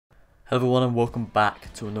Hello everyone and welcome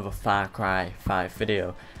back to another Far Cry 5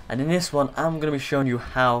 video, and in this one I'm going to be showing you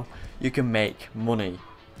how you can make money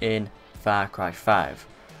in Far Cry 5.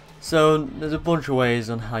 So there's a bunch of ways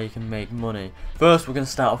on how you can make money. First we're going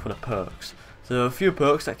to start off with the perks. So a few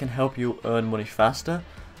perks that can help you earn money faster.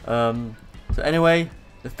 So anyway,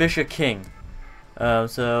 the Fish are King.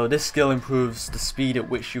 So this skill improves the speed at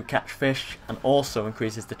which you catch fish and also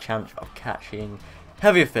increases the chance of catching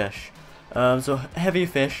heavier fish. So heavier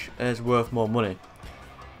fish is worth more money.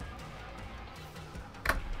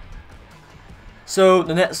 So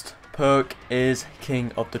the next perk is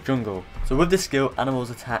King of the Jungle. So with this skill,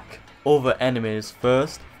 animals attack other enemies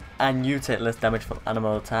first and you take less damage from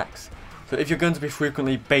animal attacks. So if you're going to be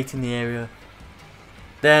frequently baiting the area,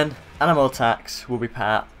 then animal attacks will be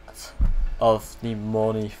part of the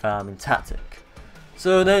money farming tactic.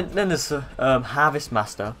 So then there's Harvest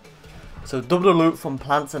Master. So double the loot from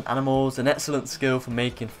plants and animals, an excellent skill for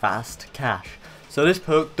making fast cash. So this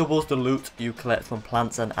perk doubles the loot you collect from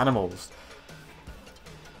plants and animals.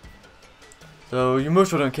 So you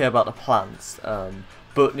most don't care about the plants,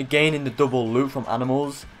 but gaining the double loot from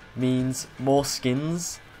animals means more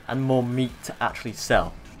skins and more meat to actually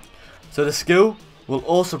sell. So the skill will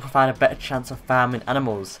also provide a better chance of farming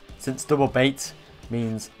animals, since double bait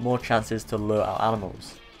means more chances to lure out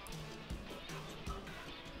animals.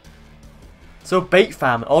 So bait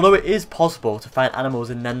farming, although it is possible to find animals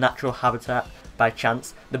in their natural habitat by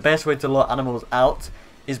chance, the best way to lure animals out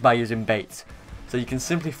is by using bait. So you can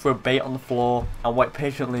simply throw bait on the floor and wait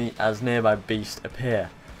patiently as nearby beasts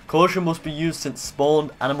appear. Caution must be used since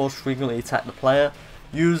spawned animals frequently attack the player.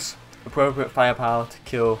 Use appropriate firepower to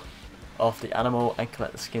kill off the animal and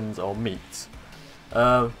collect the skins or meat.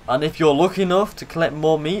 And if you're lucky enough to collect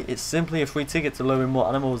more meat, it's simply a free ticket to luring more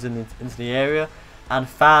animals into the area and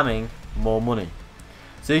farming more money.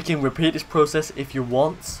 So you can repeat this process if you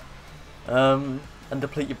want and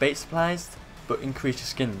deplete your bait supplies but increase your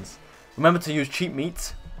skins. Remember to use cheap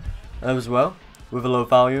meat as well with a low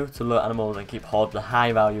value to lure animals and keep hold of the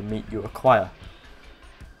high value meat you acquire.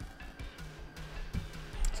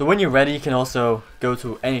 So when you're ready, you can also go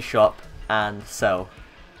to any shop and sell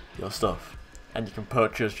your stuff, and you can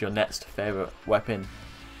purchase your next favorite weapon,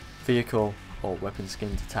 vehicle or weapon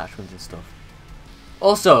skins, attachments and stuff.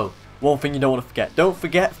 Also, one thing you don't want to forget, don't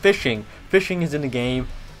forget fishing. Fishing is in the game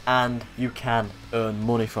and you can earn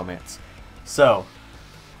money from it. So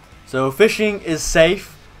fishing is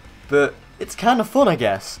safe, but it's kind of fun, I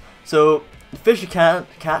guess. So the fish you can't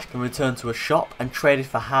catch can return to a shop and trade it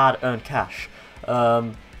for hard-earned cash.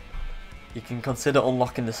 You can consider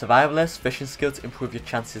unlocking the survivalist fishing skill to improve your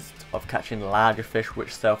chances of catching larger fish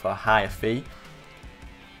which sell for a higher fee.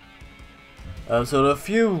 So there are a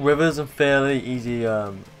few rivers and fairly easy,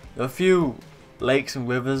 there are a few lakes and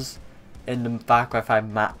rivers in the Far Cry 5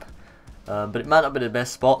 map, but it might not be the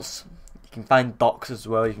best spots. You can find docks as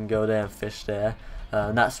well, you can go there and fish there,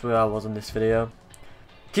 and that's where I was in this video.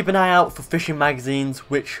 Keep an eye out for fishing magazines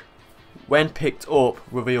which, when picked up,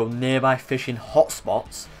 reveal nearby fishing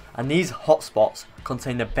hotspots, and these hotspots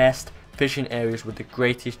contain the best fishing areas with the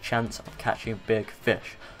greatest chance of catching big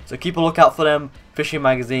fish. So keep a lookout for them fishing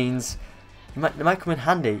magazines. They might come in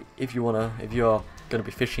handy if you're going to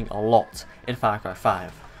be fishing a lot in Far Cry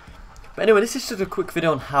 5. But anyway, this is just a quick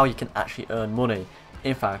video on how you can actually earn money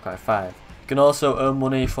in Far Cry 5. You can also earn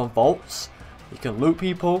money from vaults. You can loot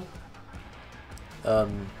people. So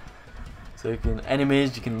you can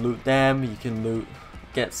enemies, you can loot them. You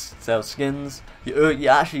can sell skins. You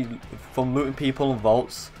actually, from looting people and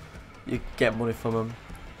vaults, you get money from them.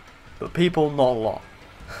 But people, not a lot.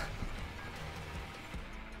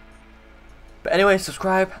 But anyway,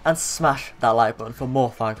 subscribe and smash that like button for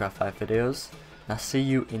more Far Cry 5 videos. And I'll see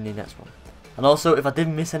you in the next one. And also, if I did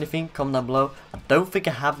miss anything, comment down below. I don't think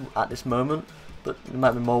I have at this moment, but there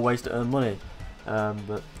might be more ways to earn money.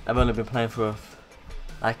 But I've only been playing for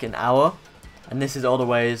like an hour, and this is all the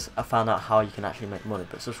ways I found out how you can actually make money.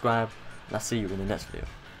 But subscribe, and I'll see you in the next video.